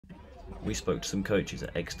we spoke to some coaches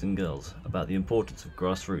at Euxton Girls about the importance of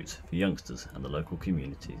grassroots for youngsters and the local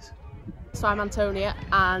communities. So I'm Antonia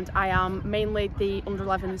and I am mainly the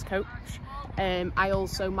under-11s coach. I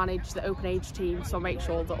also manage the open age team, so I make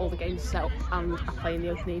sure that all the games are set up and I play in the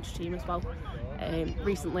open age team as well.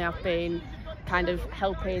 Recently I've been kind of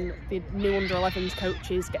helping the new under-11s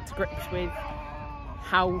coaches get to grips with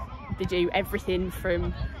how they do everything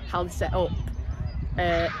from how they set up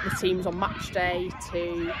the teams on match day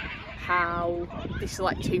to how they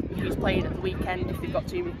select who's playing at the weekend, if they've got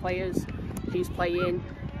too many players, who's playing,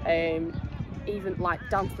 even like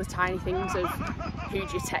down to the tiny things of who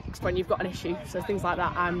do you text when you've got an issue. So things like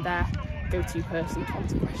that, I'm their go-to person to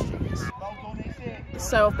answer questions.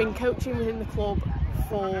 So I've been coaching within the club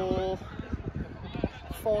for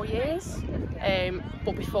 4 years,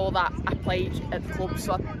 but before that I played at the club.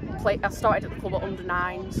 So I started at the club at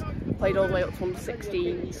under-9s, played all the way up to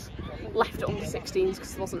under-16s, left at under-16s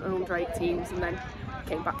because there wasn't an under-18s, and then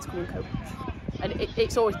came back to come and coach. And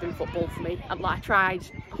it's always been football for me. And like, I tried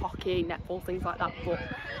hockey, netball, things like that, but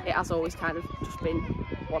it has always kind of just been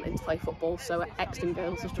wanting to play football. So Euxton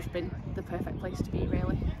Girls has just been the perfect place to be,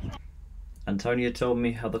 really. Antonia told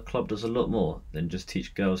me how the club does a lot more than just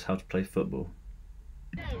teach girls how to play football.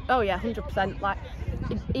 Oh yeah, 100%. Like,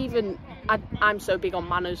 even I'm so big on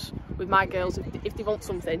manners with my girls. If they want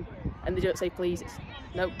something and they don't say please, it's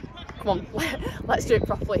no, come on, let's do it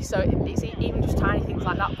properly. So it's even just tiny things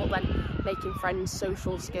like that, but then making friends,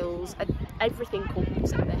 social skills, and everything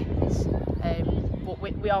comes in this. But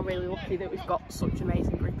we are really lucky that we've got such an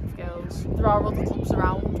amazing group of girls. There are other clubs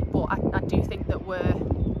around, but I do think that we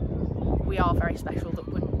are very special, that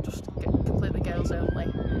we're just completely girls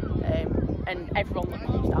only. And everyone that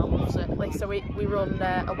comes down, certainly. So we run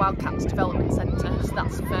a Wildcats Development Centre, so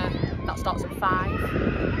that starts at 5.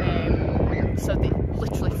 So they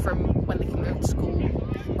literally, from when they can go to school, they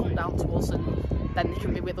can come down to us, and then they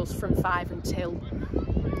can be with us from 5 until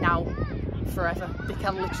now, forever. They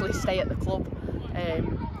can literally stay at the club,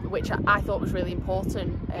 which I thought was really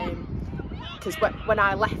important, because when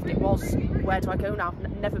I left it was, where do I go now?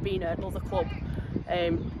 Never been at another club.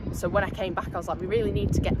 So when I came back I was like, we really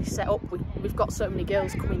need to get this set up. We've got so many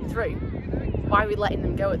girls coming through, why are we letting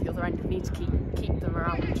them go at the other end? We need to keep them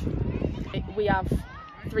around. We have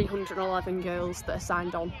 311 girls that are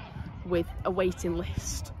signed on with a waiting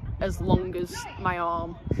list as long as my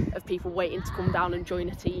arm of people waiting to come down and join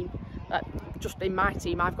a team. Just in my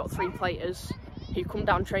team I've got 3 players who come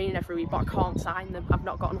down training every week, but I can't sign them. I've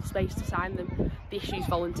not got enough space to sign them. The issue's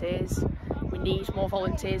volunteers. We need more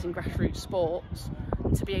volunteers in grassroots sports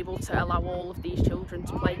to be able to allow all of these children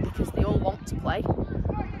to play, because they all want to play.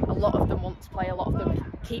 A lot of them want to play, a lot of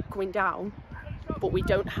them keep coming down, but we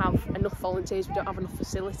don't have enough volunteers, we don't have enough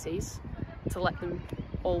facilities to let them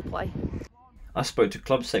all play. I spoke to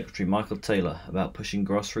Club Secretary Michael Taylor about pushing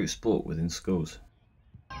grassroots sport within schools.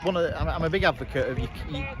 I'm a big advocate of you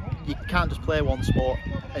can't just play one sport,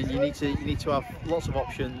 and you need to have lots of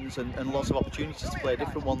options and lots of opportunities to play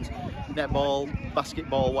different ones, netball,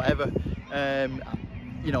 basketball, whatever.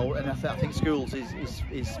 You know, and I think schools is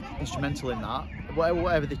instrumental in that.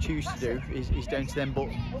 Whatever they choose to do is down to them, but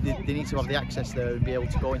they need to have the access there and be able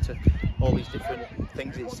to go into all these different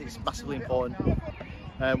things. It's massively important.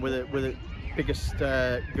 We're the biggest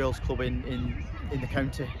girls club in the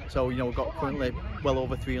county, so you know we've got currently well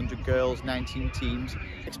over 300 girls, 19 teams.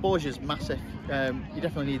 Exposure's massive. You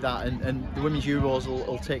definitely need that, and the Women's Euros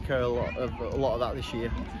will take care of a lot of that this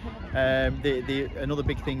year. Another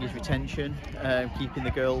big thing is retention, keeping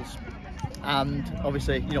the girls, and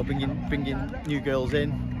obviously you know bringing new girls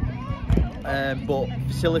in. But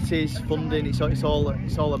facilities, funding, it's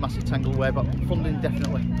all a massive tangled web. But funding,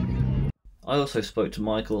 definitely. I also spoke to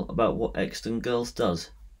Michael about what Euxton Girls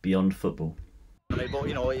does beyond football. But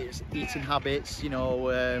you know, it's eating habits, you know,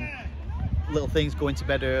 little things, going to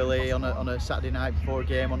bed early on a Saturday night before a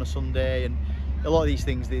game on a Sunday, and a lot of these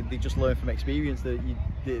things they just learn from experience that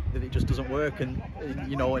it just doesn't work, and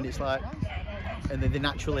you know, and it's like, and then they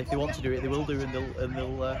naturally, if they want to do it, they will do, and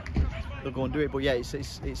they'll go and do it. But yeah, it's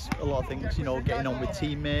a lot of things, you know, getting on with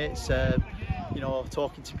teammates, you know,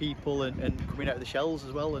 talking to people, and coming out of the shells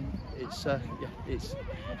as well, and it's yeah, it's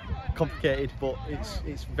complicated, but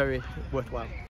it's very worthwhile.